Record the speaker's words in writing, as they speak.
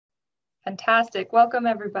Fantastic. Welcome,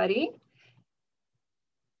 everybody.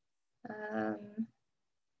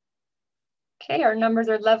 Okay, our numbers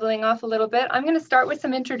are leveling off a little bit. I'm going to start with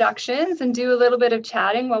some introductions and do a little bit of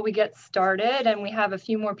chatting while we get started, and we have a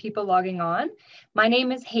few more people logging on. My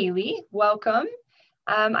name is Haley. Welcome.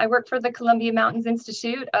 I work for the Columbia Mountains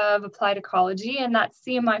Institute of Applied Ecology, and that's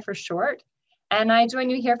CMI for short. And I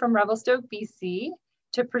join you here from Revelstoke, BC,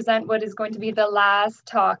 to present what is going to be the last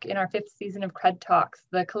talk in our 5th season of CRED Talks,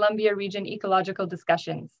 the Columbia Region Ecological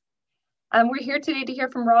Discussions. We're here today to hear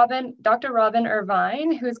from Dr. Robyn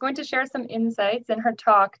Irvine, who is going to share some insights in her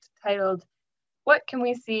talk titled, "What Can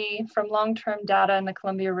We See from Long-Term Data in the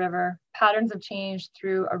Columbia River? Patterns of Change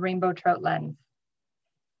Through a Rainbow Trout Lens."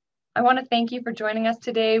 I want to thank you for joining us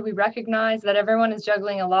today. We recognize that everyone is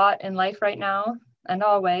juggling a lot in life right now and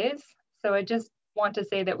always, so I just want to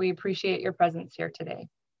say that we appreciate your presence here today.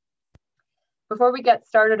 Before we get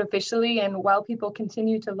started officially, and while people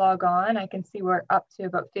continue to log on, I can see we're up to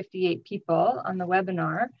about 58 people on the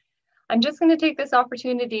webinar. I'm just going to take this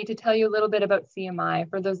opportunity to tell you a little bit about CMI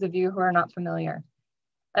for those of you who are not familiar.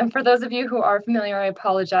 And for those of you who are familiar, I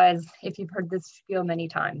apologize if you've heard this spiel many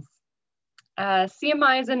times.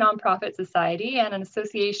 CMI is a nonprofit society and an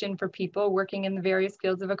association for people working in the various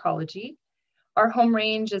fields of ecology. Our home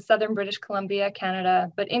range is southern British Columbia, Canada,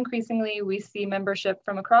 but increasingly we see membership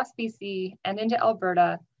from across BC and into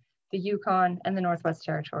Alberta, the Yukon, and the Northwest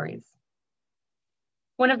Territories.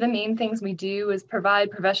 One of the main things we do is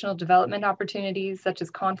provide professional development opportunities such as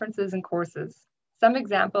conferences and courses. Some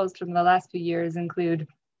examples from the last few years include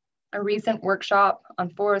a recent workshop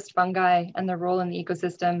on forest fungi and their role in the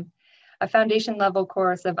ecosystem, a foundation level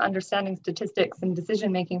course of understanding statistics and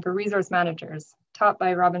decision-making for resource managers, taught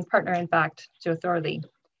by Robyn's partner, in fact, Joe Thorley,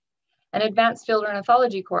 an advanced field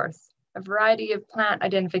ornithology course, a variety of plant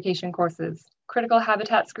identification courses, critical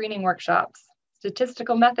habitat screening workshops,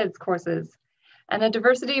 statistical methods courses, and a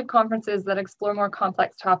diversity of conferences that explore more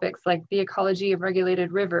complex topics like the ecology of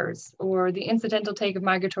regulated rivers, or the incidental take of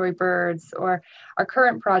migratory birds, or our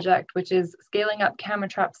current project, which is scaling up camera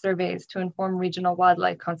trap surveys to inform regional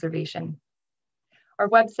wildlife conservation. Our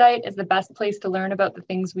website is the best place to learn about the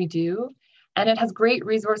things we do, and it has great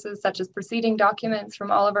resources such as preceding documents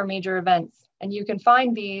from all of our major events, and you can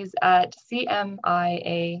find these at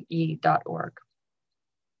cmiae.org.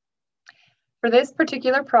 For this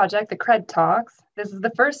particular project, the CRED Talks, this is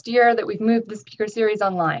the first year that we've moved the speaker series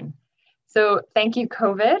online. So thank you,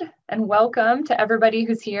 COVID, and welcome to everybody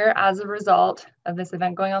who's here as a result of this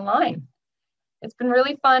event going online. It's been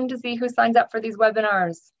really fun to see who signs up for these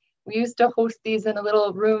webinars. We used to host these in a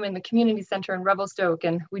little room in the community center in Revelstoke,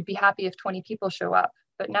 and we'd be happy if 20 people show up.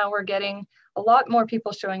 But now we're getting a lot more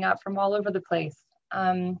people showing up from all over the place.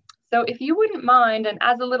 So if you wouldn't mind, and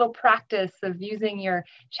as a little practice of using your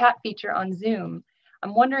chat feature on Zoom,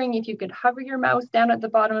 I'm wondering if you could hover your mouse down at the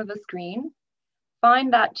bottom of the screen,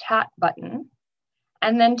 find that chat button,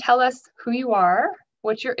 and then tell us who you are,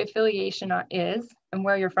 what your affiliation is, and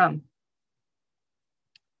where you're from.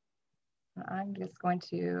 I'm just going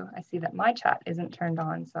to, I see that my chat isn't turned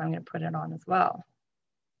on, so I'm going to put it on as well.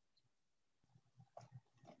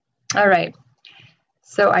 All right.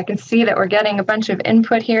 So I can see that we're getting a bunch of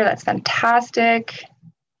input here. That's fantastic.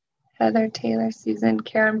 Heather, Taylor, Susan,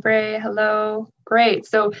 Karen Bray, hello. Great.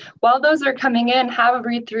 So while those are coming in, have a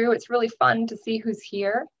read through. It's really fun to see who's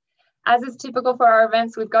here. As is typical for our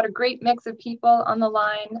events, we've got a great mix of people on the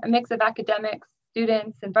line, a mix of academics,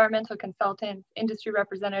 students, environmental consultants, industry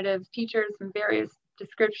representatives, teachers from various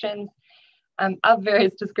descriptions,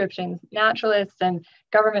 naturalists, and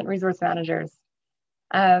government resource managers.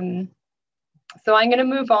 So I'm going to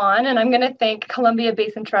move on, and I'm going to thank Columbia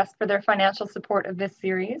Basin Trust for their financial support of this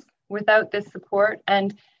series. Without this support,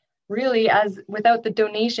 and really without the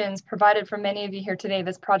donations provided from many of you here today,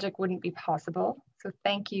 this project wouldn't be possible. So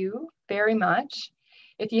thank you very much.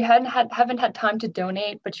 If you haven't had time to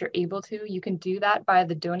donate, but you're able to, you can do that via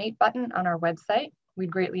the donate button on our website.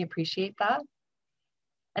 We'd greatly appreciate that.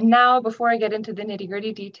 And now, before I get into the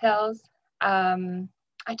nitty-gritty details,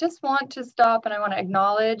 I just want to stop and I want to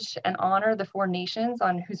acknowledge and honor the 4 nations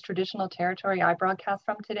on whose traditional territory I broadcast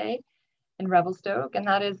from today in Revelstoke, and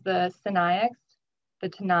that is the Sinixt, the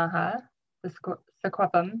Ktunaxa, the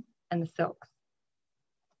Sequapum, and the Silks.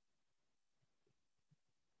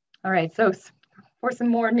 All right, so for some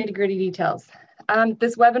more nitty-gritty details.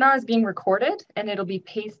 This webinar is being recorded and it'll be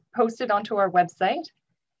posted onto our website.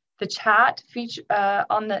 The chat feature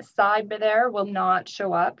on the side there will not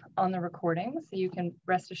show up on the recording, so you can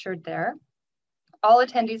rest assured there. All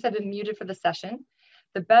attendees have been muted for the session.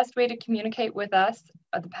 The best way to communicate with us,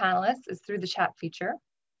 the panelists, is through the chat feature.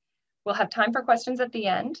 We'll have time for questions at the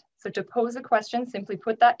end, So to pose a question, simply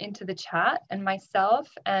put that into the chat, and myself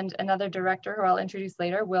and another director who I'll introduce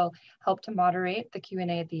later will help to moderate the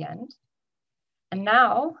Q&A at the end. And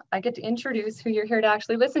now I get to introduce who you're here to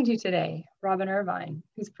actually listen to today, Robyn Irvine,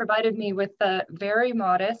 who's provided me with a very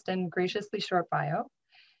modest and graciously short bio.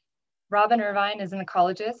 Robyn Irvine is an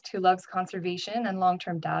ecologist who loves conservation and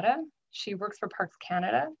long-term data. She works for Parks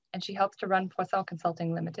Canada, and she helps to run Poisson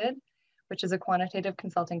Consulting Limited, which is a quantitative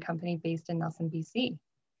consulting company based in Nelson, BC.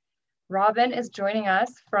 Robyn is joining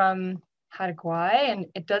us from Paraguay, and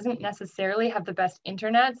it doesn't necessarily have the best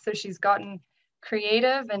internet, so she's gotten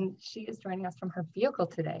creative, and she is joining us from her vehicle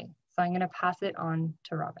today. So I'm going to pass it on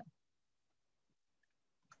to Robyn.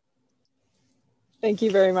 Thank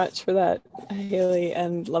you very much for that, Haley,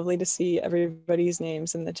 and lovely to see everybody's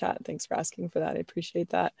names in the chat. Thanks for asking for that. I appreciate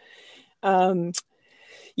that.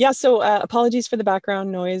 Yeah, so apologies for the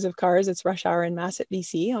background noise of cars. It's rush hour in Masset,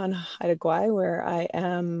 BC on Haida Gwaii, where I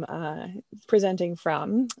am presenting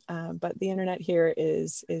from, but the internet here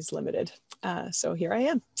is limited. So here I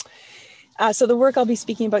am. So the work I'll be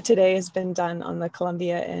speaking about today has been done on the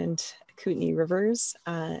Columbia and Kootenay rivers,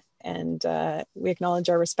 and we acknowledge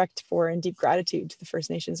our respect for and deep gratitude to the First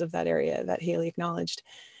Nations of that area that Haley acknowledged.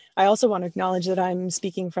 I also want to acknowledge that I'm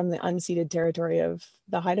speaking from the unceded territory of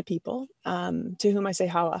the Haida people, to whom I say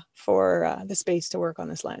hawa for the space to work on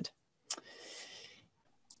this land.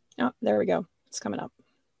 Oh, there we go. It's coming up.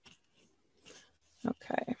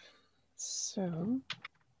 Okay, so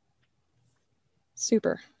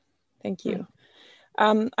super. Thank you.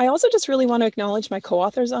 I also just really want to acknowledge my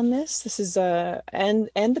co-authors on this. This is, and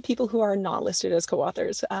the people who are not listed as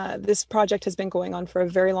co-authors. This project has been going on for a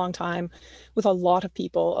very long time with a lot of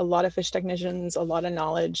people, a lot of fish technicians, a lot of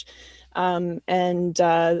knowledge.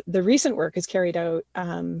 The recent work is carried out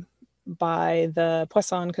by the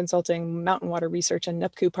Poisson Consulting Mountain Water Research and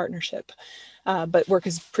NUPCU partnership. But work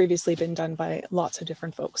has previously been done by lots of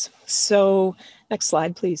different folks. So next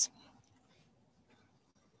slide, please.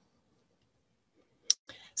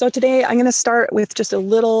 So today I'm going to start with just a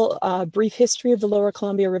little brief history of the Lower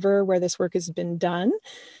Columbia River, where this work has been done,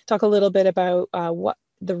 talk a little bit about what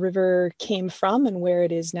the river came from and where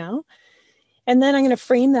it is now. And then I'm going to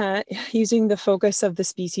frame that using the focus of the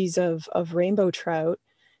species of rainbow trout,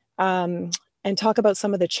 and talk about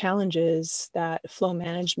some of the challenges that flow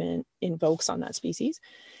management invokes on that species.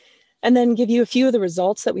 And then give you a few of the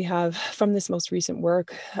results that we have from this most recent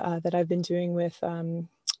work that I've been doing with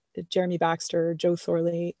Jeremy Baxter, Joe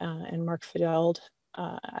Thorley, and Mark Fjeld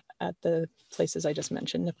at the places I just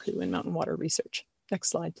mentioned, NUPCU and Mountain Water Research. Next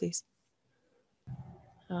slide, please.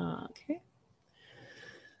 Okay.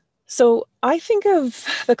 So I think of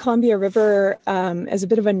the Columbia River as a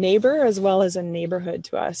bit of a neighbor as well as a neighborhood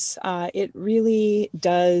to us. It really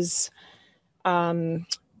does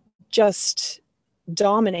just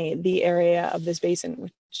dominate the area of this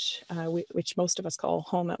basin, which most of us call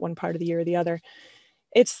home at one part of the year or the other.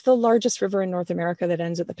 It's the largest river in North America that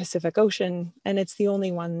ends at the Pacific Ocean, and it's the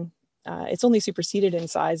only one, it's only superseded in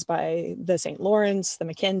size by the St. Lawrence, the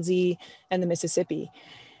Mackenzie, and the Mississippi.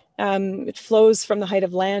 It flows from the height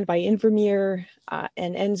of land by Invermere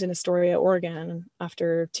and ends in Astoria, Oregon,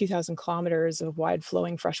 after 2,000 kilometers of wide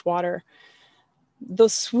flowing fresh water.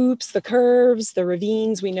 Those swoops, the curves, the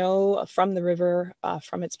ravines we know from the river,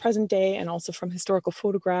 from its present day and also from historical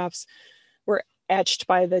photographs, were etched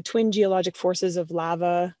by the twin geologic forces of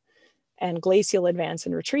lava and glacial advance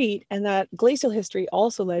and retreat. And that glacial history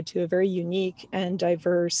also led to a very unique and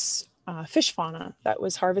diverse fish fauna that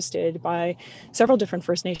was harvested by several different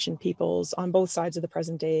First Nation peoples on both sides of the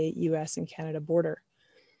present day US and Canada border.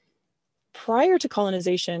 Prior to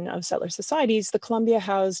colonization of settler societies, the Columbia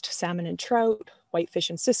housed salmon and trout, whitefish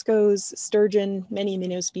and ciscos, sturgeon, many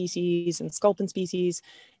minnow species and sculpin species,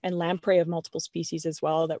 and lamprey of multiple species as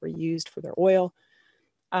well that were used for their oil.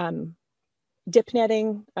 Dip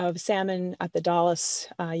netting of salmon at the Dallas,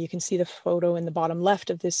 you can see the photo in the bottom left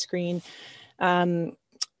of this screen,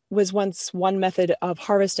 was once one method of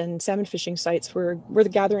harvest, and salmon fishing sites were the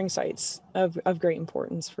gathering sites of great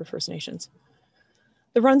importance for First Nations.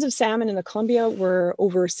 The runs of salmon in the Columbia were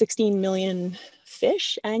over 16 million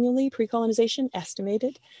fish annually, pre-colonization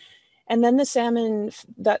estimated. And then the salmon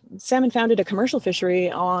founded a commercial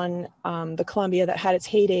fishery on the Columbia that had its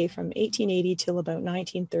heyday from 1880 till about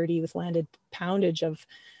 1930 with landed poundage of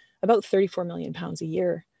about 34 million pounds a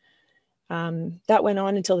year. That went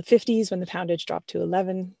on until the 50s when the poundage dropped to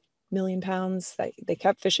 11 million pounds. They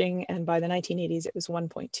kept fishing, and by the 1980s, it was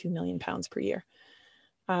 1.2 million pounds per year.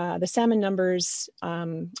 The salmon numbers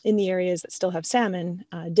in the areas that still have salmon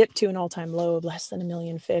dipped to an all-time low of less than 1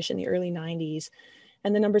 million fish in the early 90s.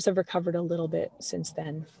 And the numbers have recovered a little bit since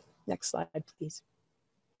then. Next slide, please.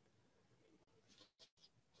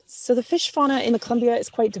 So the fish fauna in the Columbia is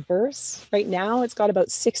quite diverse. Right now, it's got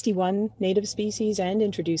about 61 native species and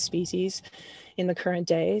introduced species in the current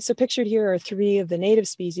day. So pictured here are 3 of the native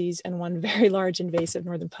species and 1 very large invasive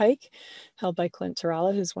northern pike held by Clint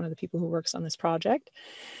Terrella, who's one of the people who works on this project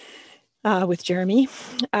with Jeremy.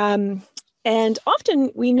 And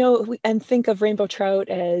often we know and think of rainbow trout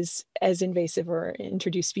as invasive or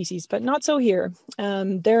introduced species, but not so here.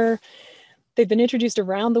 They've been introduced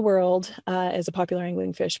around the world as a popular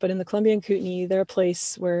angling fish, but in the Columbia and Kootenay, they're a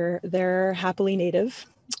place where they're happily native.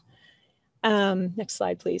 Next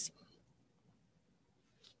slide, please.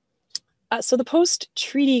 So the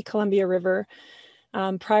post-treaty Columbia River,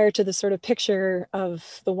 prior to the sort of picture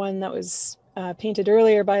of the one that was painted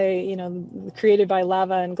earlier by, created by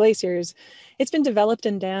lava and glaciers, it's been developed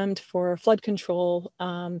and dammed for flood control,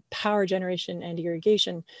 power generation, and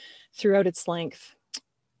irrigation throughout its length.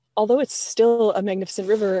 Although it's still a magnificent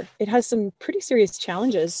river, it has some pretty serious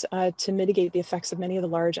challenges to mitigate the effects of many of the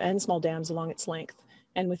large and small dams along its length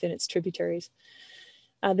and within its tributaries.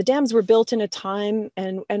 The dams were built in a time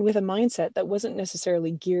and with a mindset that wasn't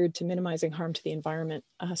necessarily geared to minimizing harm to the environment.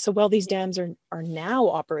 So while these dams are now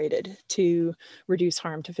operated to reduce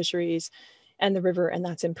harm to fisheries and the river, and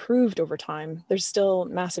that's improved over time, there's still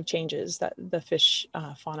massive changes that the fish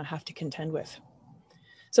fauna have to contend with.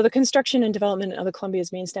 So the construction and development of the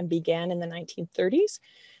Columbia's main stem began in the 1930s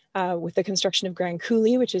with the construction of Grand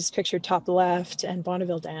Coulee, which is pictured top left, and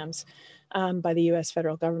Bonneville dams by the US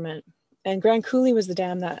federal government. And Grand Coulee was the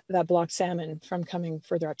dam that blocked salmon from coming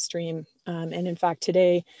further upstream. And in fact,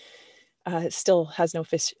 today, it still has no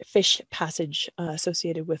fish passage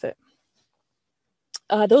associated with it.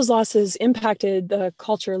 Those losses impacted the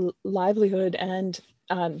culture, livelihood, and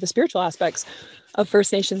the spiritual aspects of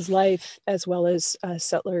First Nations life, as well as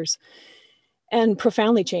settlers, and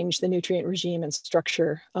profoundly changed the nutrient regime and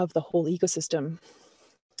structure of the whole ecosystem.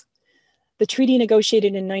 The treaty negotiated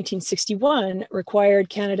in 1961 required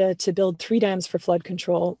Canada to build 3 dams for flood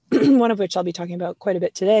control, one of which I'll be talking about quite a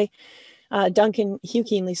bit today. Duncan, Hugh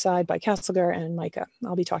Keenleyside by Castlegar, and Micah.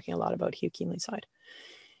 I'll be talking a lot about Hugh Keenleyside.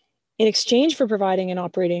 In exchange for providing and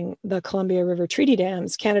operating the Columbia River Treaty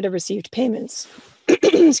dams, Canada received payments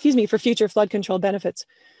excuse me, for future flood control benefits.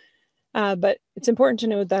 But it's important to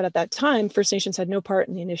note that at that time, First Nations had no part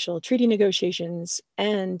in the initial treaty negotiations,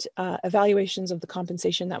 and evaluations of the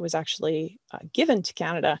compensation that was actually given to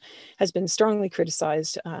Canada has been strongly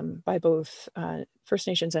criticized by both First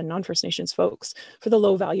Nations and non-First Nations folks for the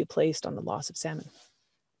low value placed on the loss of salmon.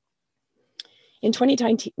 In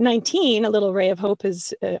 2019, a little ray of hope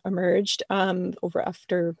has emerged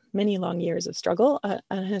after many long years of struggle.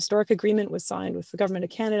 An historic agreement was signed with the Government of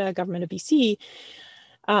Canada, Government of BC,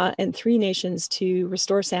 and 3 nations to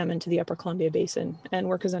restore salmon to the Upper Columbia Basin, and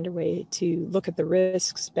work is underway to look at the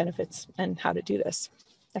risks, benefits, and how to do this.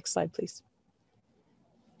 Next slide, please.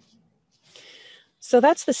 So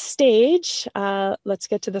that's the stage. Let's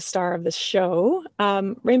get to the star of the show.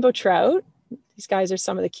 Rainbow trout. These guys are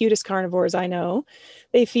some of the cutest carnivores I know.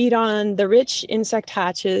 They feed on the rich insect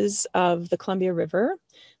hatches of the Columbia River.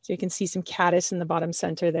 So you can see some caddis in the bottom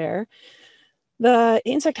center there. The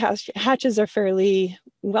insect hatches are fairly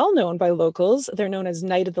well known by locals. They're known as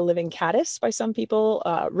Night of the Living Caddis by some people.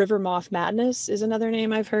 River Moth Madness is another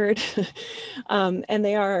name I've heard. And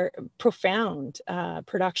they are profound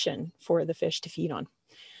production for the fish to feed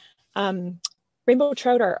on. Rainbow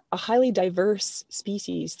trout are a highly diverse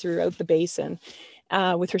species throughout the basin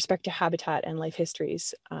with respect to habitat and life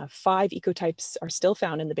histories. 5 ecotypes are still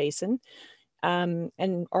found in the basin. And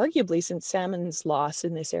arguably, since salmon's loss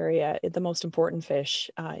in this area, the most important fish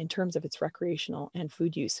in terms of its recreational and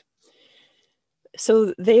food use.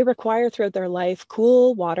 So they require throughout their life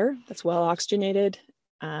cool water that's well oxygenated,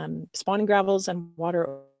 spawning gravels and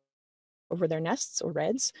water over their nests or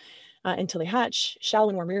redds until they hatch, shallow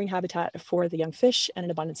and warm rearing habitat for the young fish, and an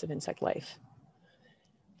abundance of insect life.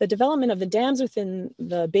 The development of the dams within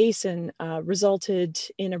the basin resulted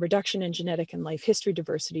in a reduction in genetic and life history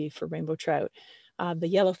diversity for rainbow trout.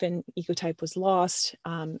 The yellowfin ecotype was lost,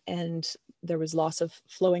 and there was loss of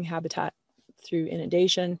flowing habitat through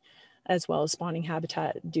inundation, as well as spawning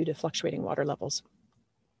habitat due to fluctuating water levels.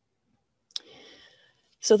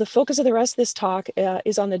 So the focus of the rest of this talk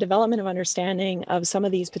is on the development of understanding of some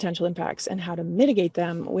of these potential impacts and how to mitigate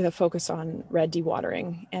them, with a focus on red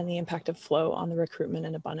dewatering and the impact of flow on the recruitment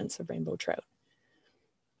and abundance of rainbow trout.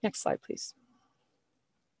 Next slide, please.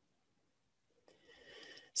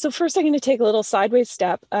 So first, I'm going to take a little sideways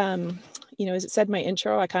step. As it said in my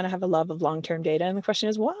intro, I kind of have a love of long-term data. And the question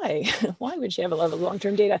is, why? Why would you have a love of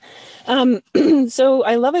long-term data? So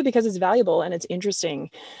I love it because it's valuable and it's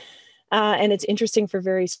interesting. And it's interesting for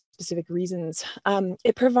very specific reasons.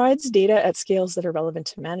 It provides data at scales that are relevant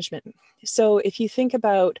to management. So if you think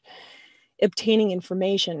about obtaining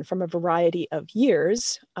information from a variety of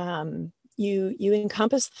years, you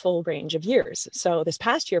encompass the full range of years. So this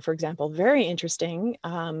past year, for example, very interesting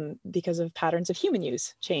because of patterns of human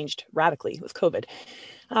use changed radically with COVID.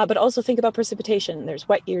 But also think about precipitation. There's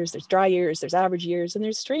wet years, there's dry years, there's average years, and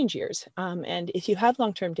there's strange years. And if you have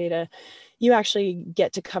long-term data, you actually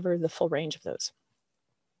get to cover the full range of those.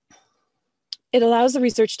 It allows the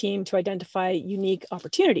research team to identify unique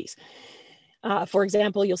opportunities. For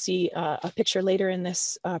example, you'll see a picture later in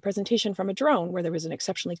this presentation from a drone where there was an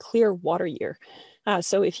exceptionally clear water year.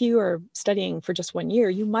 So if you are studying for just 1 year,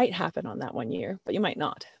 you might happen on that 1 year, but you might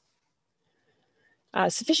not.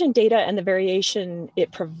 Sufficient data and the variation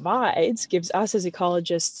it provides gives us as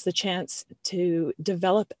ecologists the chance to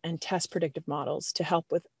develop and test predictive models to help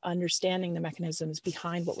with understanding the mechanisms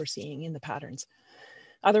behind what we're seeing in the patterns.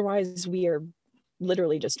 Otherwise, we are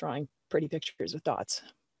literally just drawing pretty pictures with dots.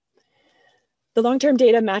 The long-term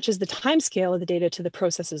data matches the timescale of the data to the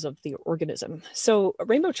processes of the organism. So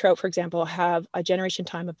rainbow trout, for example, have a generation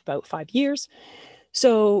time of about 5 years.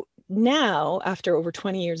 So now, after over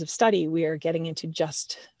 20 years of study, we are getting into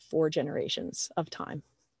just 4 generations of time,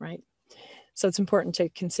 right? So it's important to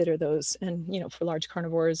consider those, and for large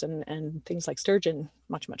carnivores and things like sturgeon,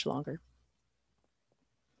 much, much longer.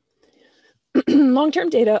 Long-term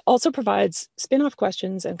data also provides spin-off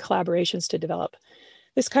questions and collaborations to develop.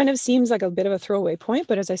 This kind of seems like a bit of a throwaway point,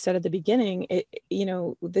 but as I said at the beginning,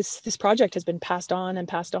 this project has been passed on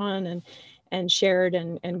and shared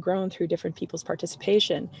and grown through different people's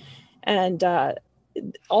participation. And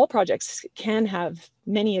all projects can have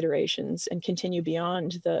many iterations and continue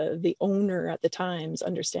beyond the owner at the time's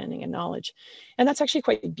understanding and knowledge. And that's actually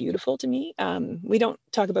quite beautiful to me. We don't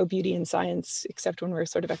talk about beauty in science except when we're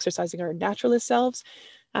sort of exercising our naturalist selves.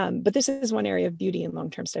 But this is one area of beauty in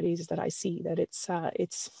long-term studies that I see, that it's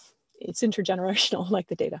intergenerational, like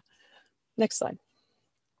the data. Next slide.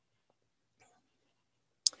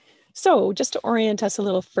 So just to orient us a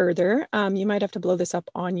little further, you might have to blow this up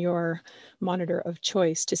on your monitor of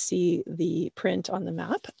choice to see the print on the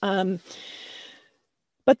map.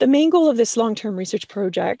 But the main goal of this long-term research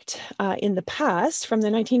project in the past, from the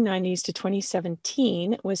 1990s to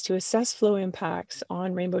 2017, was to assess flow impacts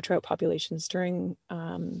on rainbow trout populations during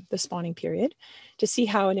the spawning period, to see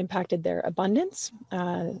how it impacted their abundance,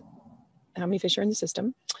 how many fish are in the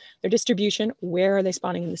system, their distribution, where are they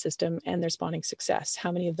spawning in the system, and their spawning success.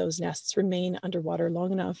 How many of those nests remain underwater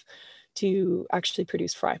long enough to actually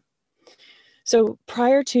produce fry. So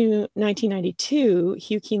prior to 1992,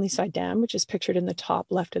 Hugh Keenleyside Dam, which is pictured in the top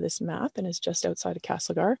left of this map and is just outside of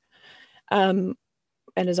Castlegar, and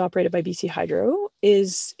is operated by BC Hydro,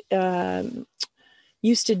 is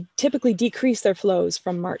used to typically decrease their flows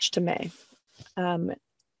from March to May.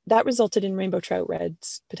 That resulted in rainbow trout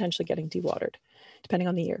reds potentially getting dewatered, depending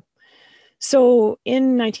on the year. So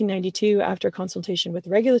in 1992, after consultation with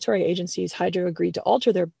regulatory agencies, Hydro agreed to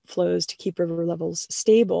alter their flows to keep river levels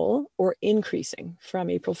stable or increasing from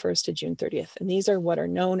April 1st to June 30th. And these are what are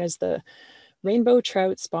known as the rainbow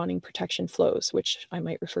trout spawning protection flows, which I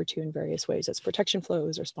might refer to in various ways as protection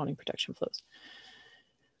flows or spawning protection flows.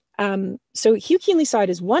 So Hugh Keenleyside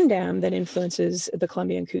is one dam that influences the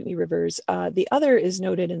Columbia and Kootenay rivers. The other is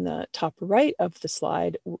noted in the top right of the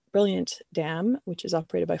slide, Brilliant Dam, which is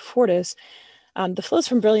operated by Fortis. The flows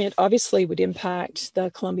from Brilliant obviously would impact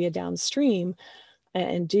the Columbia downstream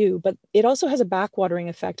and do, but it also has a backwatering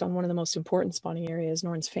effect on one of the most important spawning areas,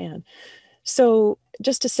 Norns Fan. So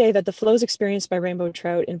just to say that the flows experienced by rainbow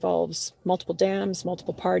trout involves multiple dams,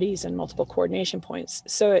 multiple parties, and multiple coordination points.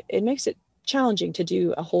 So it makes it challenging to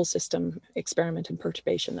do a whole system experiment and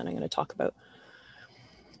perturbation that I'm going to talk about.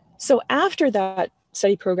 So after that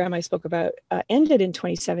study program I spoke about ended in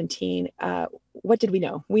 2017, what did we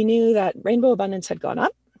know? We knew that rainbow abundance had gone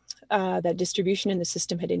up, that distribution in the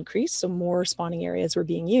system had increased, so more spawning areas were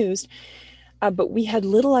being used, but we had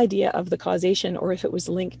little idea of the causation or if it was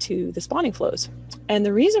linked to the spawning flows. And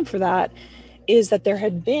the reason for that is that there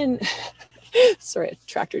had been sorry, a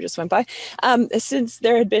tractor just went by. Since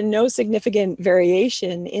there had been no significant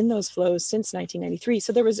variation in those flows since 1993,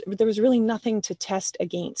 so there was really nothing to test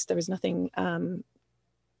against. There was nothing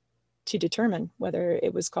to determine whether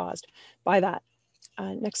it was caused by that.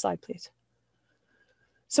 Next slide, please.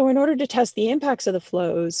 So in order to test the impacts of the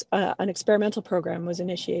flows, an experimental program was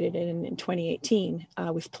initiated in 2018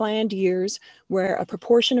 with planned years where a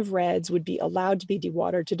proportion of reds would be allowed to be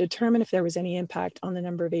dewatered to determine if there was any impact on the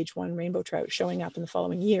number of H1 rainbow trout showing up in the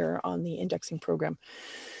following year on the indexing program,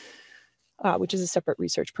 which is a separate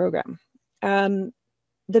research program.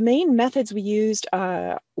 The main methods we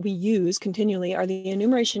use continually are the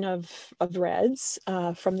enumeration of reds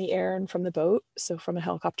from the air and from the boat, so from a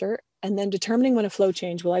helicopter, and then determining when a flow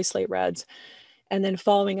change will isolate reds, and then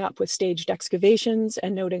following up with staged excavations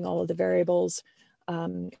and noting all of the variables,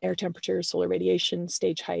 air temperature, solar radiation,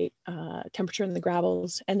 stage height, temperature in the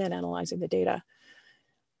gravels, and then analyzing the data.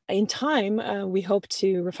 In time, we hope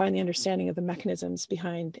to refine the understanding of the mechanisms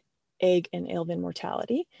behind egg and alevin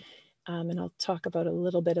mortality. And I'll talk about a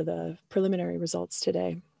little bit of the preliminary results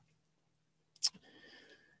today.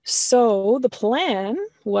 So the plan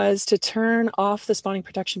was to turn off the spawning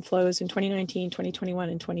protection flows in 2019, 2021,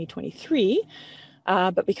 and 2023.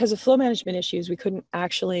 But because of flow management issues, we couldn't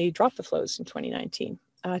actually drop the flows in 2019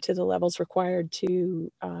 to the levels required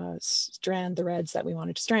to strand the reds that we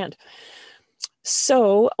wanted to strand.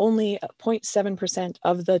 So only 0.7%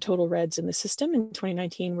 of the total reds in the system in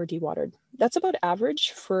 2019 were dewatered. That's about average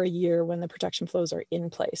for a year when the protection flows are in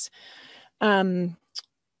place.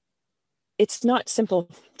 It's not simple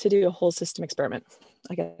to do a whole system experiment.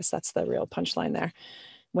 I guess that's the real punchline there,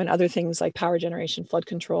 when other things like power generation, flood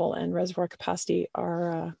control, and reservoir capacity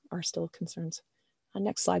are still concerns.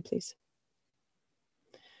 Next slide, please.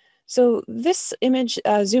 So this image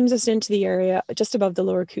zooms us into the area just above the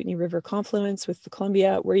lower Kootenay River confluence with the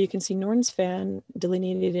Columbia, where you can see Norton's Fan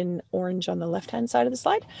delineated in orange on the left-hand side of the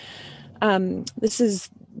slide. This is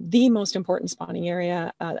the most important spawning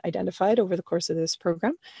area identified over the course of this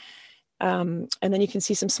program. And then you can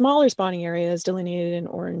see some smaller spawning areas delineated in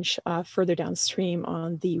orange further downstream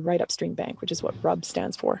on the right upstream bank, which is what RUB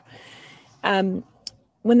stands for.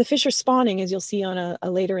 When the fish are spawning, as you'll see on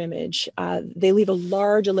a later image, they leave a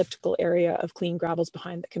large elliptical area of clean gravels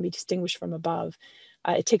behind that can be distinguished from above.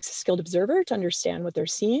 It takes a skilled observer to understand what they're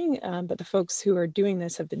seeing, but the folks who are doing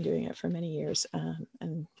this have been doing it for many years,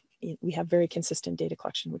 and we have very consistent data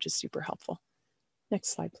collection, which is super helpful. Next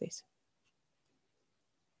slide, please.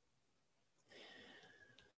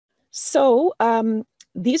 So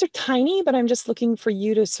these are tiny, but I'm just looking for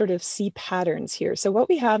you to sort of see patterns here. So what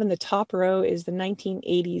we have in the top row is the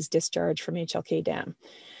 1980s discharge from HLK Dam.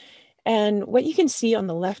 And what you can see on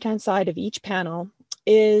the left-hand side of each panel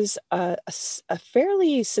is a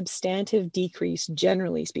fairly substantive decrease,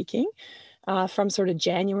 generally speaking, from sort of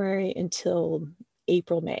January until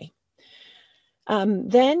April, May.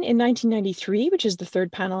 Then in 1993, which is the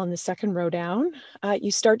third panel in the second row down,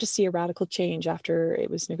 you start to see a radical change after it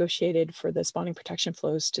was negotiated for the spawning protection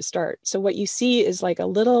flows to start. So what you see is like a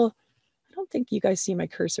little, I don't think you guys see my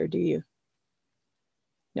cursor, do you?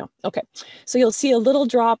 No, okay. So you'll see a little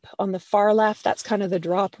drop on the far left. That's kind of the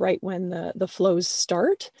drop right when the flows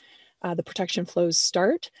start, the protection flows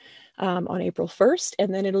start. On April 1st,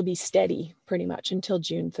 and then it'll be steady pretty much until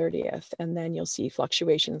June 30th. And then you'll see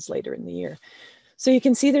fluctuations later in the year. So you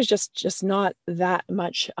can see there's just not that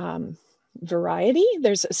much variety.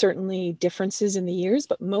 There's certainly differences in the years,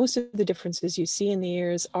 but most of the differences you see in the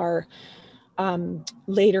years are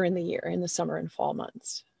later in the year, in the summer and fall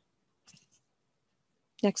months.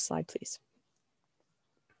 Next slide, please.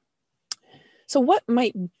 So what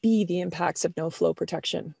might be the impacts of no flow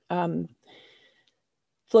protection?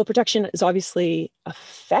 Flow protection is obviously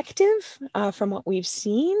effective from what we've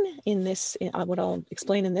seen in this, what I'll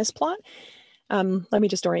explain in this plot. Let me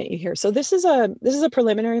just orient you here. So this is a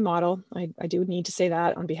preliminary model. I do need to say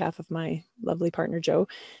that on behalf of my lovely partner, Joe.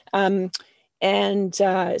 And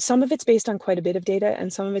some of it's based on quite a bit of data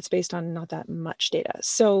and some of it's based on not that much data.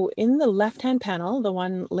 So in the left-hand panel, the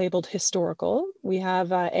one labeled historical, we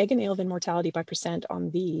have egg and alevin mortality by percent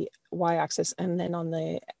on the y-axis. And then on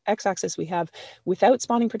the x-axis, we have without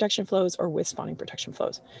spawning protection flows or with spawning protection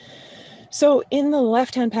flows. So in the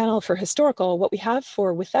left-hand panel for historical, what we have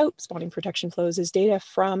for without spawning protection flows is data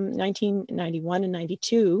from 1991 and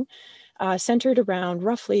 92, centered around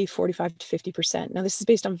roughly 45 to 50%. Now this is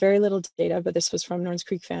based on very little data, but this was from Norns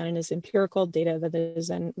Creek Fan and is empirical data that is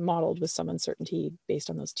then modeled with some uncertainty based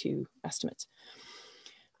on those two estimates.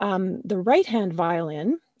 The right-hand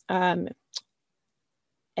violin,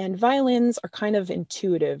 and violins are kind of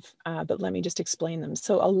intuitive, but let me just explain them.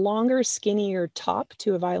 So a longer, skinnier top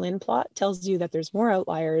to a violin plot tells you that there's more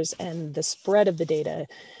outliers and the spread of the data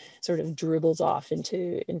sort of dribbles off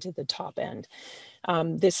into the top end.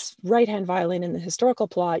 This right-hand violin in the historical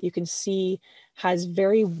plot, you can see has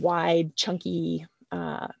very wide, chunky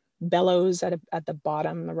bellows at the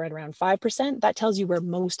bottom, right around 5%. That tells you where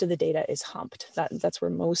most of the data is humped. That's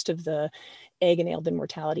where most of the egg and alevin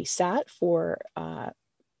mortality sat for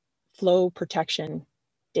flow protection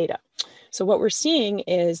data. So what we're seeing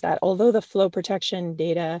is that although the flow protection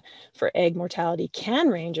data for egg mortality can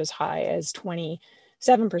range as high as 27%,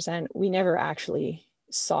 we never actually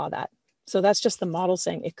saw that So that's just the model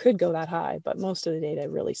saying it could go that high, but most of the data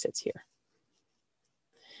really sits here.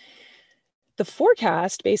 The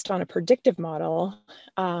forecast, based on a predictive model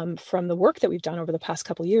from the work that we've done over the past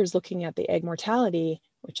couple of years, looking at the egg mortality,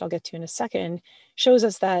 which I'll get to in a second, shows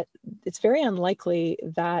us that it's very unlikely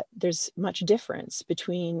that there's much difference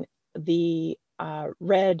between the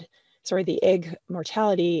the egg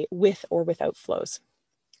mortality with or without flows.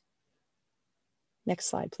 Next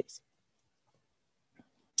slide, please.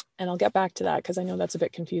 And I'll get back to that because I know that's a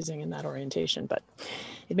bit confusing in that orientation, but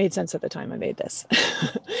it made sense at the time I made this.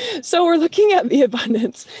 So we're looking at the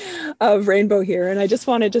abundance of rainbow here, and I just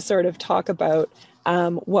wanted to sort of talk about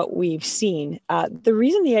what we've seen. The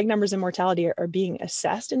reason the egg numbers and mortality are being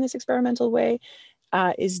assessed in this experimental way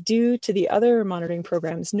is due to the other monitoring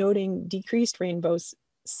programs noting decreased rainbows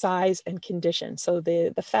size and condition, so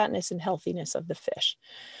the fatness and healthiness of the fish.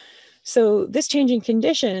 So this changing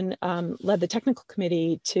condition led the technical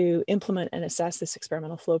committee to implement and assess this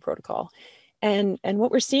experimental flow protocol. And what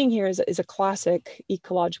we're seeing here is a classic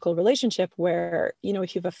ecological relationship where, you know,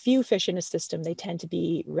 if you have a few fish in a system, they tend to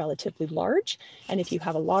be relatively large. And if you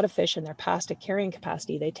have a lot of fish and they're past a carrying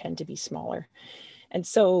capacity, they tend to be smaller. And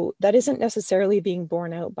so that isn't necessarily being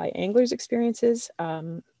borne out by anglers' experiences.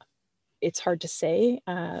 It's hard to say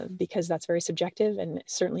because that's very subjective, and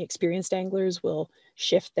certainly experienced anglers will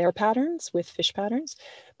shift their patterns with fish patterns,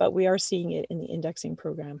 but we are seeing it in the indexing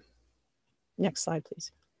program. Next slide,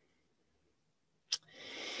 please.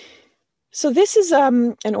 So this is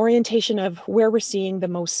an orientation of where we're seeing the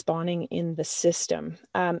most spawning in the system.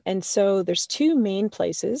 And so there's two main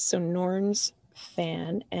places, so Norns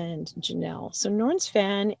Fan and Janelle. So Norns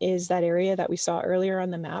Fan is that area that we saw earlier on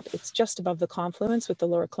the map. It's just above the confluence with the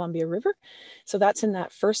Lower Columbia River. So that's in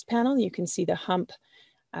that first panel. You can see the hump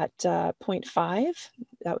at 0.5.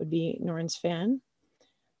 That would be Norns Fan.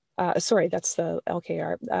 Sorry, that's the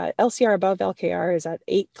LKR. LCR above LKR is at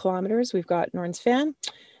 8 kilometers. We've got Norns Fan.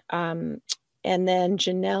 And then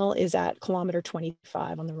Janelle is at kilometer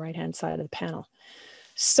 25 on the right-hand side of the panel.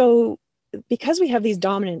 So because we have these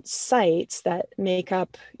dominant sites that make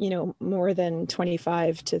up, you know, more than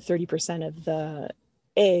 25 to 30% of the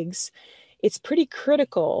eggs, it's pretty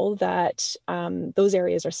critical that those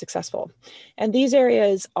areas are successful. And these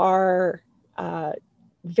areas are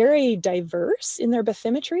very diverse in their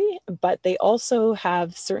bathymetry, but they also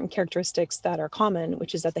have certain characteristics that are common,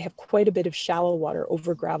 which is that they have quite a bit of shallow water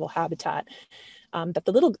over gravel habitat that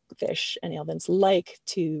the little fish and alevins like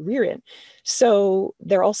to rear in. So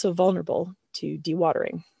they're also vulnerable to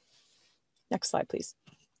dewatering. Next slide, please.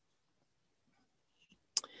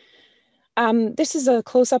 This is a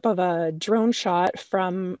close-up of a drone shot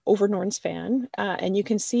from over Norns Fan, and you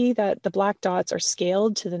can see that the black dots are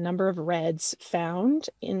scaled to the number of reds found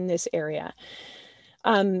in this area.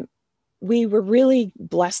 We were really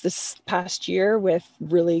blessed this past year with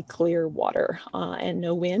really clear water and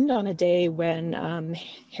no wind on a day when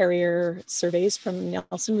Harrier surveys from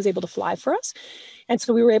Nelson was able to fly for us. And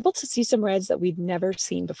so we were able to see some reds that we'd never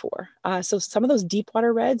seen before. So some of those deep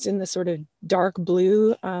water reds in the sort of dark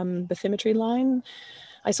blue bathymetry line,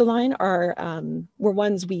 isoline, were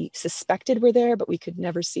ones we suspected were there, but we could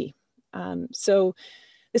never see. So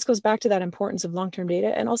this goes back to that importance of long-term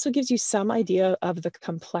data and also gives you some idea of the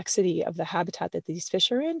complexity of the habitat that these fish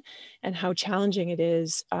are in and how challenging it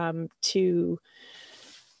is to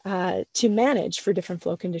manage for different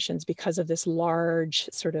flow conditions because of this large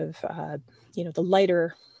sort of, you know, the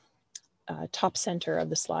lighter top center of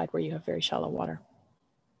the slide where you have very shallow water.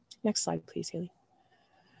 Next slide, please, Haley.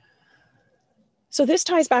 So this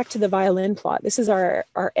ties back to the violin plot. This is our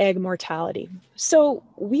egg mortality. So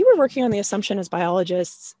we were working on the assumption as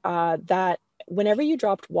biologists that whenever you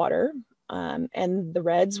dropped water and the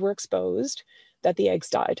reds were exposed, that the eggs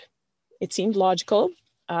died. It seemed logical.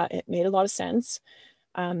 It made a lot of sense.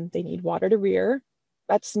 They need water to rear.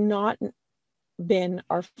 That's not been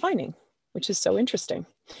our finding, which is so interesting.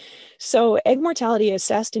 So egg mortality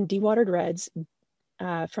assessed in dewatered reds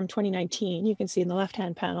from 2019, you can see in the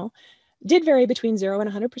left-hand panel, did vary between 0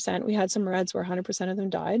 and 100%. We had some reds where 100% of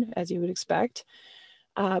them died, as you would expect,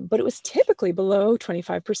 but it was typically below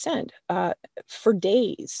 25% for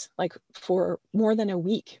days, like for more than a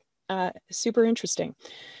week. Super interesting.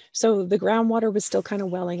 So the groundwater was still kind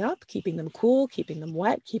of welling up, keeping them cool, keeping them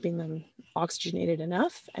wet, keeping them oxygenated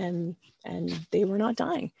enough, and they were not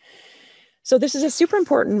dying. So this is a super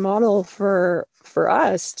important model for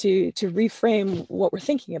us to reframe what we're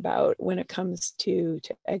thinking about when it comes to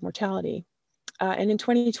egg mortality. And in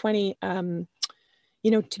 2020,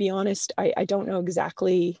 you know, to be honest, I don't know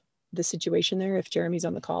exactly the situation there. If Jeremy's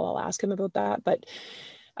on the call, I'll ask him about that. But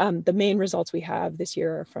the main results we have this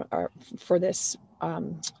year are for this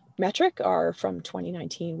metric are from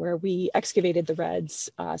 2019, where we excavated the reds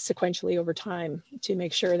sequentially over time to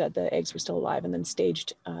make sure that the eggs were still alive, and then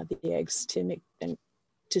staged the eggs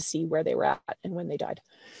to see where they were at and when they died.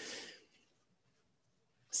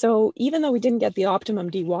 So even though we didn't get the optimum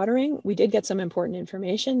dewatering, we did get some important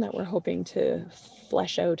information that we're hoping to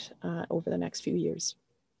flesh out over the next few years.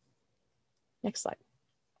 Next slide.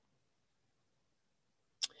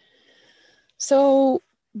 So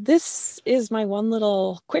this is my one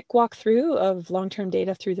little quick walkthrough of long-term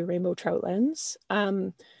data through the Rainbow Trout Lens.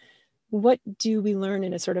 What do we learn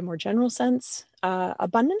in a sort of more general sense?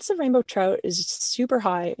 Abundance of rainbow trout is super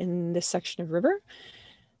high in this section of river.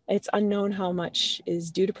 It's unknown how much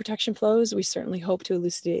is due to protection flows. We certainly hope to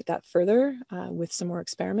elucidate that further with some more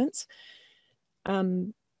experiments.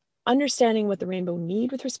 Understanding what the rainbow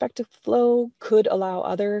need with respect to flow could allow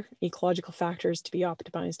other ecological factors to be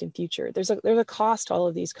optimized in future. There's a cost to all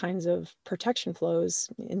of these kinds of protection flows,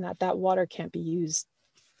 in that water can't be used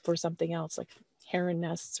for something else like heron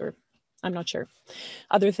nests, or I'm not sure,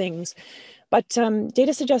 other things. But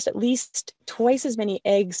data suggest at least twice as many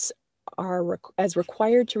eggs as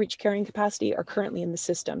required to reach carrying capacity are currently in the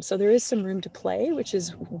system. So there is some room to play, which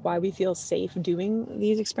is why we feel safe doing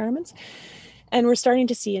these experiments. And we're starting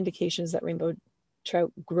to see indications that rainbow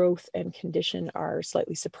trout growth and condition are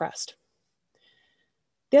slightly suppressed.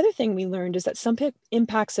 The other thing we learned is that some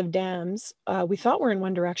impacts of dams we thought were in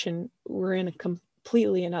one direction, were in a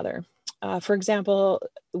completely another. For example,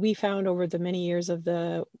 we found over the many years of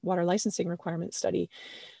the water licensing requirement study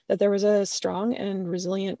that there was a strong and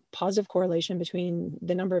resilient positive correlation between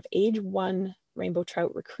the number of age 1 rainbow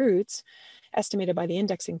trout recruits estimated by the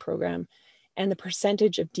indexing program and the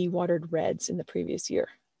percentage of dewatered reds in the previous year.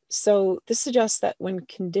 So this suggests that when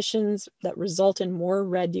conditions that result in more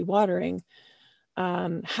red dewatering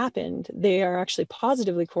happened, they are actually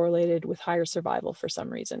positively correlated with higher survival for some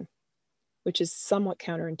reason, which is somewhat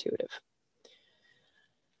counterintuitive.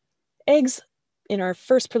 Eggs in our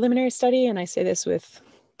first preliminary study, and I say this with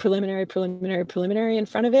preliminary in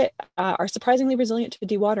front of it, are surprisingly resilient to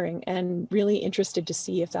dewatering, and really interested to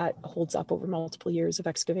see if that holds up over multiple years of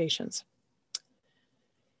excavations.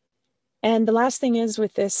 And the last thing is,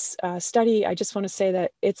 with this study, I just want to say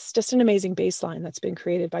that it's just an amazing baseline that's been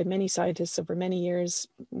created by many scientists over many years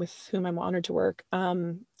with whom I'm honored to work,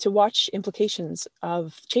 to watch implications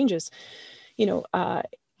of changes. You know,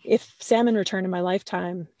 if salmon return in my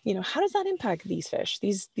lifetime, you know, how does that impact these fish?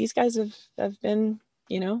 These guys have been,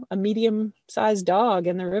 you know, a medium-sized dog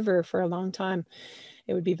in the river for a long time.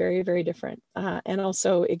 It would be very, very different. And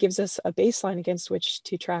also it gives us a baseline against which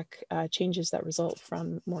to track changes that result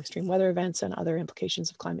from more extreme weather events and other implications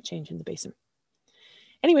of climate change in the basin.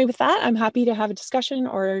 Anyway, with that, I'm happy to have a discussion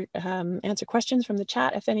or answer questions from the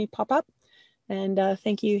chat if any pop up. And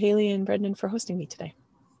thank you, Haley and Brendan, for hosting me today.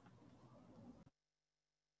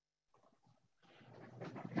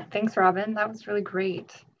 Thanks, Robyn. That was really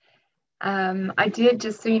great. I did,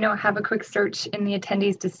 just so you know, have a quick search in the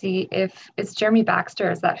attendees to see if it's Jeremy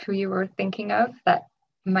Baxter. Is that who you were thinking of that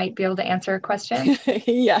might be able to answer a question?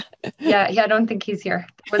 Yeah. Yeah, I don't think he's here.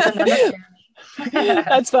 There was another Jeremy.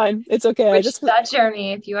 That's fine. It's okay. That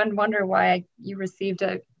Jeremy, if you wonder why you received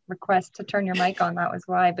a request to turn your mic on, that was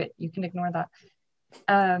why, but you can ignore that.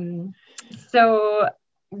 So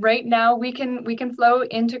right now we can flow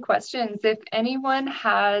into questions. If anyone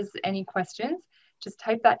has any questions, just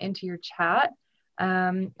type that into your chat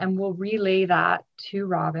and we'll relay that to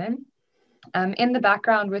Robyn. In the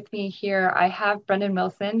background with me here, I have Brendan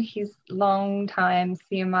Wilson. He's long-time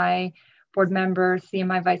CMI board member,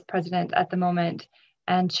 CMI vice president at the moment,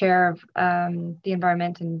 and chair of the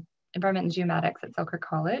Environment and Geomatics at Selkirk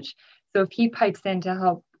College. So if he pipes in to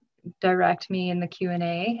help direct me in the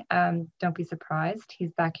Q&A, don't be surprised.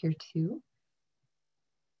 He's back here too.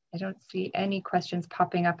 I don't see any questions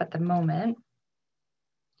popping up at the moment.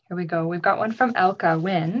 Here we go. We've got one from Elka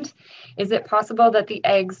Wind. Is it possible that the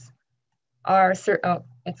eggs are, oh,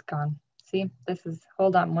 it's gone. See,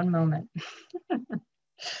 hold on one moment.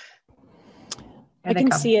 I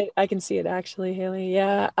can see it actually, Haley.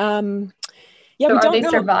 Yeah. Yeah. So are they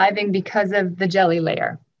surviving because of the jelly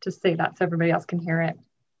layer? Just say that so everybody else can hear it.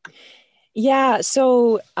 Yeah.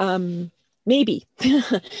 So maybe.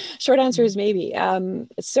 Short answer is maybe.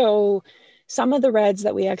 So some of the reds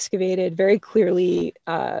that we excavated very clearly,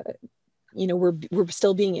 you know, we're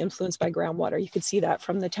still being influenced by groundwater. You could see that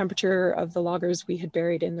from the temperature of the loggers we had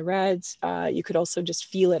buried in the reds. You could also just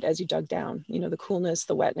feel it as you dug down, you know, the coolness,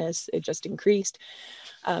 the wetness, it just increased.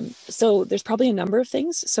 So there's probably a number of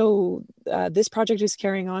things. So this project is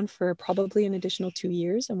carrying on for probably an additional 2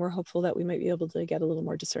 years, and we're hopeful that we might be able to get a little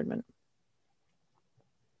more discernment.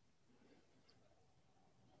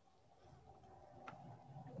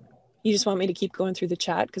 You just want me to keep going through the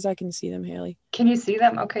chat because I can see them, Haley. Can you see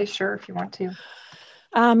them? Okay, sure, if you want to.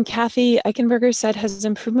 Kathy Eichenberger said, has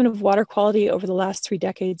improvement of water quality over the last 3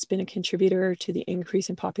 decades been a contributor to the increase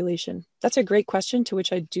in population? That's a great question to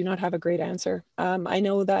which I do not have a great answer. I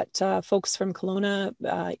know that folks from Kelowna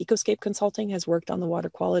Ecoscape Consulting has worked on the water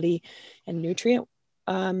quality and nutrient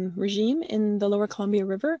regime in the Lower Columbia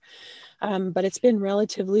River, but it's been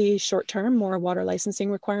relatively short term, more water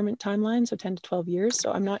licensing requirement timeline, so 10 to 12 years.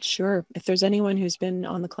 So I'm not sure if there's anyone who's been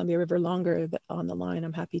on the Columbia River longer on the line.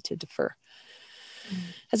 I'm happy to defer.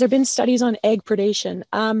 Has there been studies on egg predation?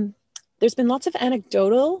 There's been lots of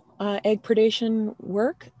anecdotal egg predation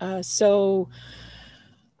work.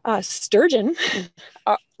 Sturgeon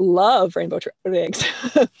love rainbow trout eggs.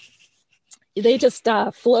 They just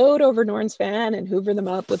float over Norn's Fan and hoover them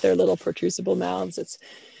up with their little protrusible mouths. It's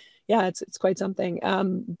quite something.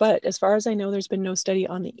 But as far as I know, there's been no study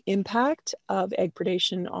on the impact of egg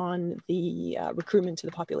predation on the recruitment to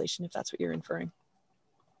the population, if that's what you're inferring.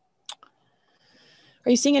 Are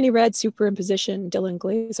you seeing any red superimposition, Dylan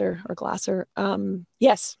Glazer or Glasser?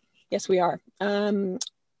 Yes, we are.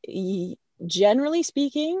 Generally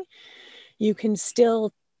speaking, you can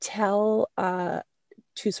still tell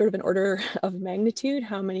to sort of an order of magnitude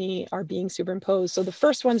how many are being superimposed. So the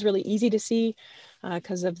first one's really easy to see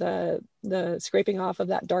because of the scraping off of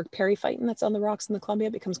that dark periphyton that's on the rocks in the Columbia.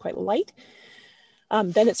 It becomes quite light.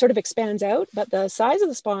 Then it sort of expands out, but the size of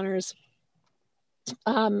the spawners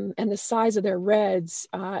and the size of their reds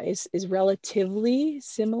is relatively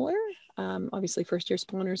similar. Obviously, first-year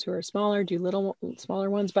spawners who are smaller do smaller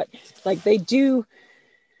ones, but like they do,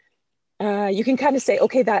 you can kind of say,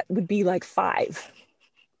 okay, that would be like 5,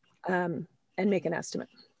 and make an estimate.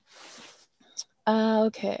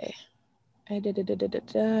 Okay.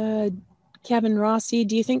 Kevin Rossi,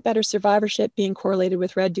 do you think better survivorship being correlated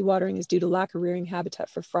with red dewatering is due to lack of rearing habitat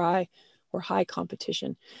for fry or high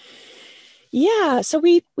competition? Yeah, so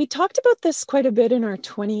we talked about this quite a bit in our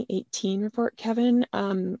 2018 report, Kevin,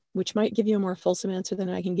 which might give you a more fulsome answer than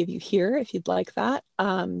I can give you here if you'd like that.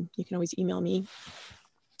 You can always email me.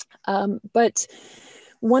 But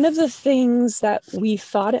one of the things that we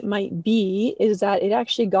thought it might be is that it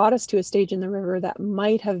actually got us to a stage in the river that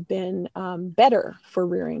might have been better for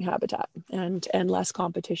rearing habitat and less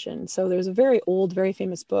competition. So there's a very old, very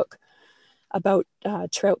famous book about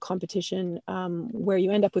trout competition where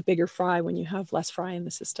you end up with bigger fry when you have less fry in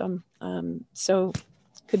the system. So it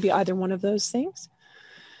could be either one of those things.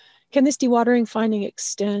 Can this dewatering finding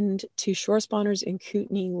extend to shore spawners in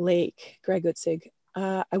Kootenay Lake? Greg Utzig.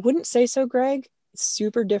 I wouldn't say so, Greg.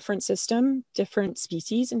 Super different system, different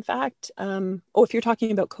species, in fact. If you're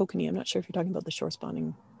talking about kokanee, I'm not sure if you're talking about the shore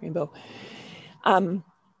spawning rainbow.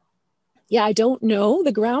 Yeah, I don't know.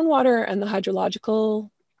 The groundwater and the hydrological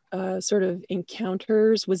sort of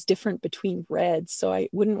encounters was different between reds, so I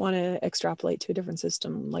wouldn't want to extrapolate to a different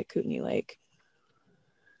system like Kootenay Lake.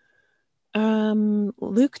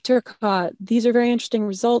 Luke Turcott, these are very interesting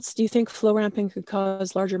results. Do you think flow ramping could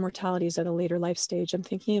cause larger mortalities at a later life stage? I'm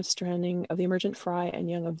thinking of stranding of the emergent fry and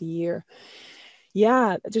young of the year.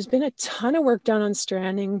 Yeah, there's been a ton of work done on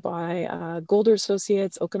stranding by Golder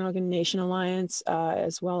Associates, Okanagan Nation Alliance,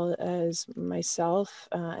 as well as myself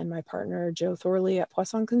and my partner, Joe Thorley at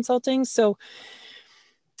Poisson Consulting. So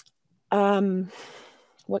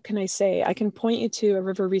what can I say? I can point you to a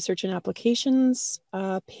river research and applications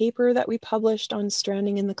paper that we published on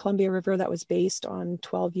stranding in the Columbia River that was based on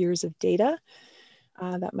 12 years of data.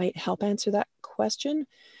 That might help answer that question.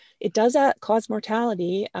 It does cause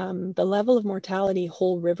mortality. The level of mortality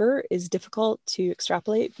whole river is difficult to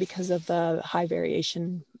extrapolate because of the high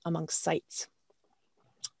variation amongst sites.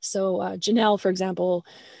 So Janelle, for example,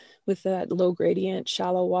 with that low gradient,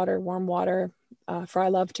 shallow water, warm water, fry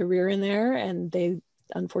love to rear in there, and they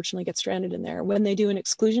unfortunately get stranded in there. When they do an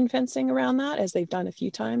exclusion fencing around that, as they've done a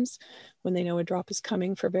few times, when they know a drop is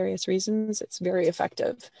coming for various reasons, it's very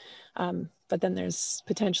effective. But then there's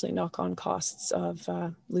potentially knock-on costs of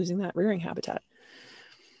losing that rearing habitat.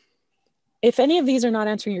 If any of these are not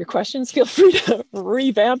answering your questions, feel free to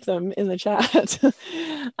revamp them in the chat.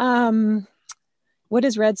 What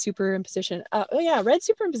is red superimposition? Red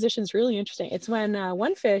superimposition is really interesting. It's when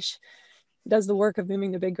one fish does the work of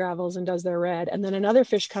moving the big gravels and does their red, and then another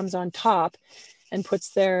fish comes on top and puts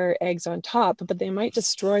their eggs on top, but they might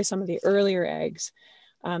destroy some of the earlier eggs.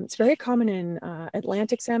 It's very common in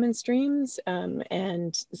Atlantic salmon streams,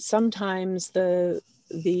 and sometimes the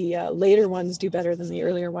later ones do better than the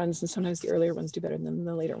earlier ones, and sometimes the earlier ones do better than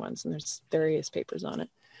the later ones, and there's various papers on it.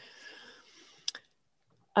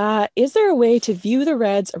 Is there a way to view the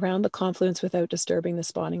reds around the confluence without disturbing the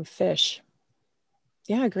spawning fish?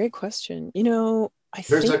 Yeah, great question. You know,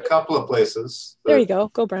 There's a couple of places. There you go.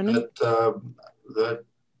 Go, Brendan.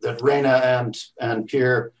 That Raina and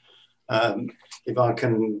Pierre, Yvonne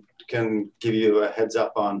can give you a heads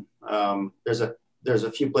up on. There's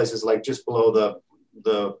a few places like just below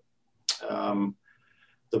the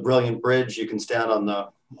Brilliant Bridge. You can stand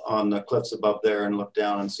on the cliffs above there and look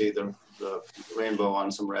down and see the rainbow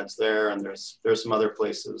on some reds there. And there's some other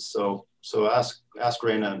places. So ask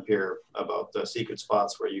Raina and Pierre about the secret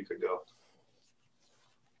spots where you could go.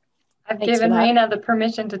 I've given Raina the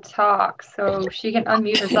permission to talk, so she can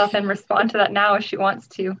unmute herself and respond to that now if she wants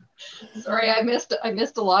to. Sorry, I missed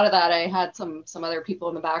a lot of that. I had some other people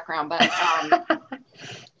in the background, but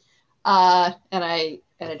and I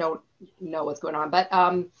don't know what's going on. But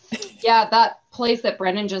yeah, that place that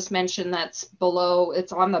Brendan just mentioned, that's below,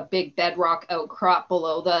 it's on the big bedrock outcrop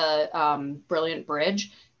below the Brilliant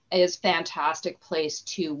Bridge, is fantastic place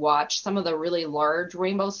to watch some of the really large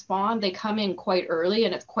rainbow spawn. They come in quite early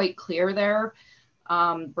and it's quite clear there.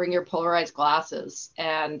 Bring your polarized glasses.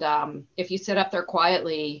 And if you sit up there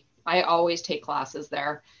quietly, I always take classes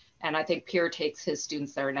there. And I think Pierre takes his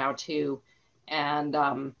students there now too. And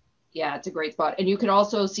yeah, it's a great spot. And you can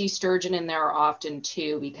also see sturgeon in there often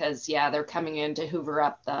too, because yeah, they're coming in to hoover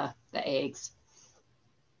up the eggs.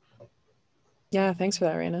 Yeah, thanks for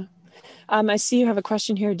that, Raina. I see you have a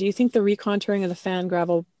question here. Do you think the recontouring of the fan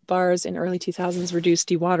gravel bars in early 2000s reduced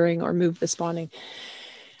dewatering or moved the spawning?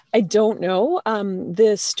 I don't know.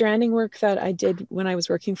 The stranding work that I did when I was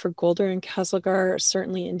working for Golder and Castlegar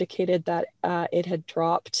certainly indicated that it had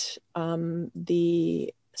dropped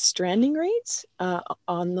the stranding rates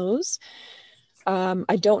on those.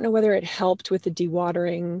 I don't know whether it helped with the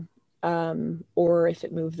dewatering or if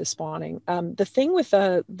it moved the spawning. The thing with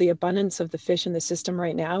the abundance of the fish in the system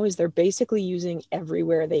right now is they're basically using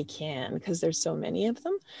everywhere they can because there's so many of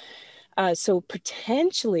them. So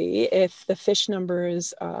potentially if the fish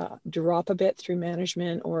numbers drop a bit through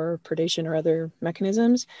management or predation or other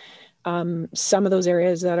mechanisms, some of those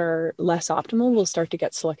areas that are less optimal will start to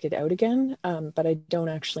get selected out again, but I don't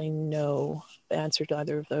actually know the answer to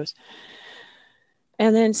either of those.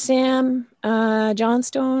 And then Sam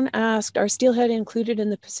Johnstone asked, are steelhead included in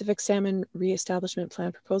the Pacific Salmon Reestablishment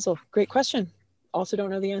Plan proposal? Great question. Also don't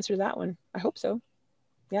know the answer to that one. I hope so.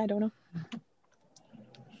 Yeah, I don't know.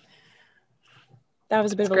 That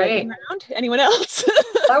was a bit of a lightning round. Anyone else?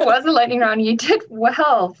 That was a lightning round. You did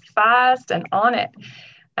well, fast and on it.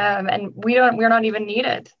 And we're not even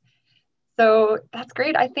needed. So that's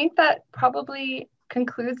great. I think that probably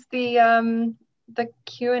concludes the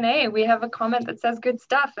Q&A. We have a comment that says good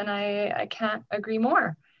stuff, and I can't agree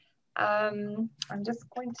more. I'm just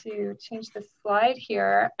going to change the slide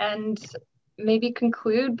here and maybe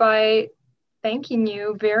conclude by thanking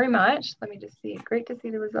you very much. Let me just see. Great to see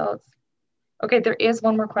the results. Okay, there is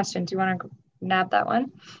one more question. Do you want to nab that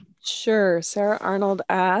one? Sure. Sarah Arnold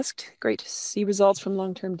asked, great to see results from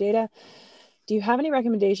long-term data. Do you have any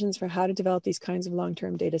recommendations for how to develop these kinds of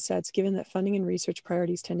long-term data sets, given that funding and research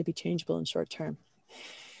priorities tend to be changeable in short term?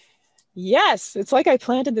 Yes, it's like I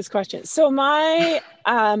planted this question. So my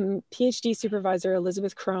PhD supervisor,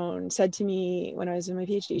 Elizabeth Crone, said to me when I was in my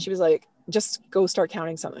PhD, she was like, just go start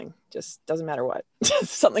counting something. Just doesn't matter what.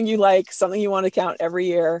 Something you like, something you want to count every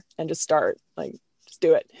year, and just start, like, just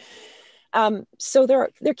do it. So there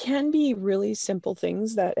can be really simple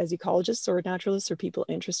things that as ecologists or naturalists or people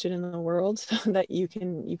interested in the world that you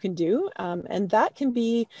can do. And that can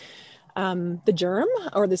be the germ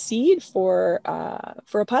or the seed for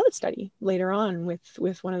a pilot study later on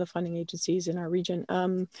with one of the funding agencies in our region.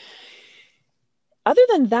 Other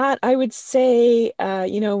than that, I would say,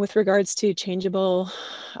 with regards to changeable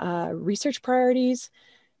research priorities,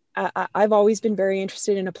 I've always been very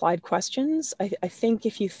interested in applied questions. I think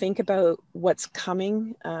if you think about what's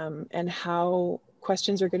coming and how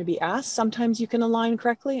questions are going to be asked, sometimes you can align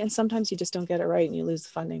correctly and sometimes you just don't get it right and you lose the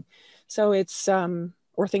funding. So it's,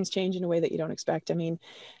 or things change in a way that you don't expect. I mean,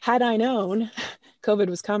 had I known COVID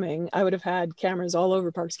was coming, I would have had cameras all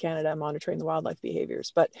over Parks Canada monitoring the wildlife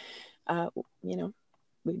behaviors, but we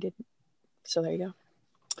didn't. So there you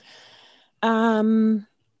go.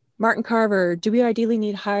 Martin Carver, do we ideally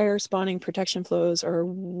need higher spawning protection flows or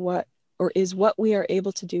is what we are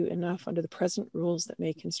able to do enough under the present rules that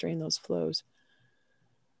may constrain those flows?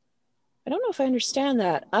 I don't know if I understand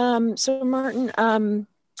that. So Martin,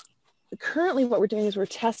 currently what we're doing is we're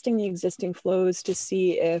testing the existing flows to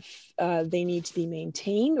see if they need to be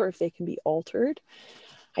maintained or if they can be altered.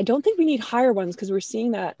 I don't think we need higher ones because we're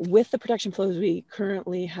seeing that with the protection flows we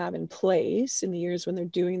currently have in place in the years when they're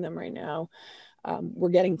doing them right now. We're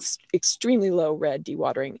getting extremely low red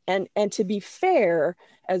dewatering. And to be fair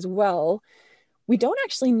as well, We don't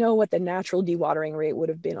actually know what the natural dewatering rate would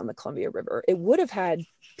have been on the Columbia River. It would have had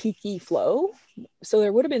peaky flow. So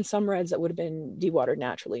there would have been some reds that would have been dewatered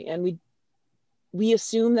naturally. And we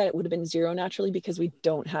assume that it would have been zero naturally because we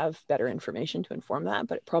don't have better information to inform that,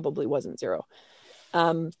 but it probably wasn't zero.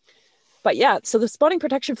 But yeah, so the spawning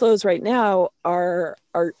protection flows right now are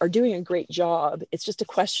doing a great job. It's just a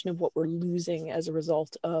question of what we're losing as a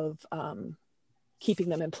result of keeping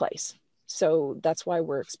them in place. So that's why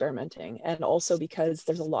we're experimenting. And also because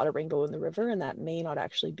there's a lot of rainbow in the river, and that may not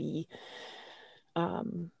actually be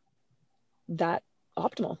that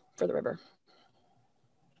optimal for the river.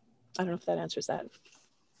 I don't know if that answers that.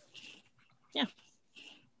 Yeah.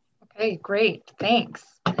 Okay, great. Thanks.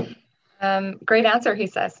 Great answer, he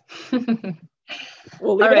says.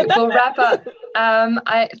 We'll leave All it right, at that. we'll wrap up.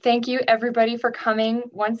 I thank you everybody for coming.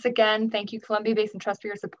 Once again, thank you Columbia Basin Trust for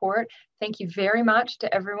your support. Thank you very much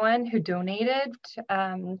to everyone who donated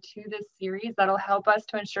to this series. That'll help us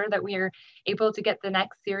to ensure that we are able to get the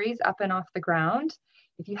next series up and off the ground.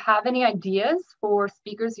 If you have any ideas for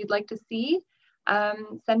speakers you'd like to see,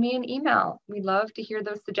 send me an email. We love to hear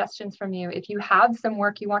those suggestions from you. If you have some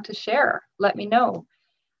work you want to share, let me know.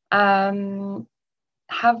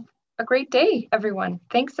 Have a great day, everyone.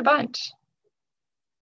 Thanks a bunch.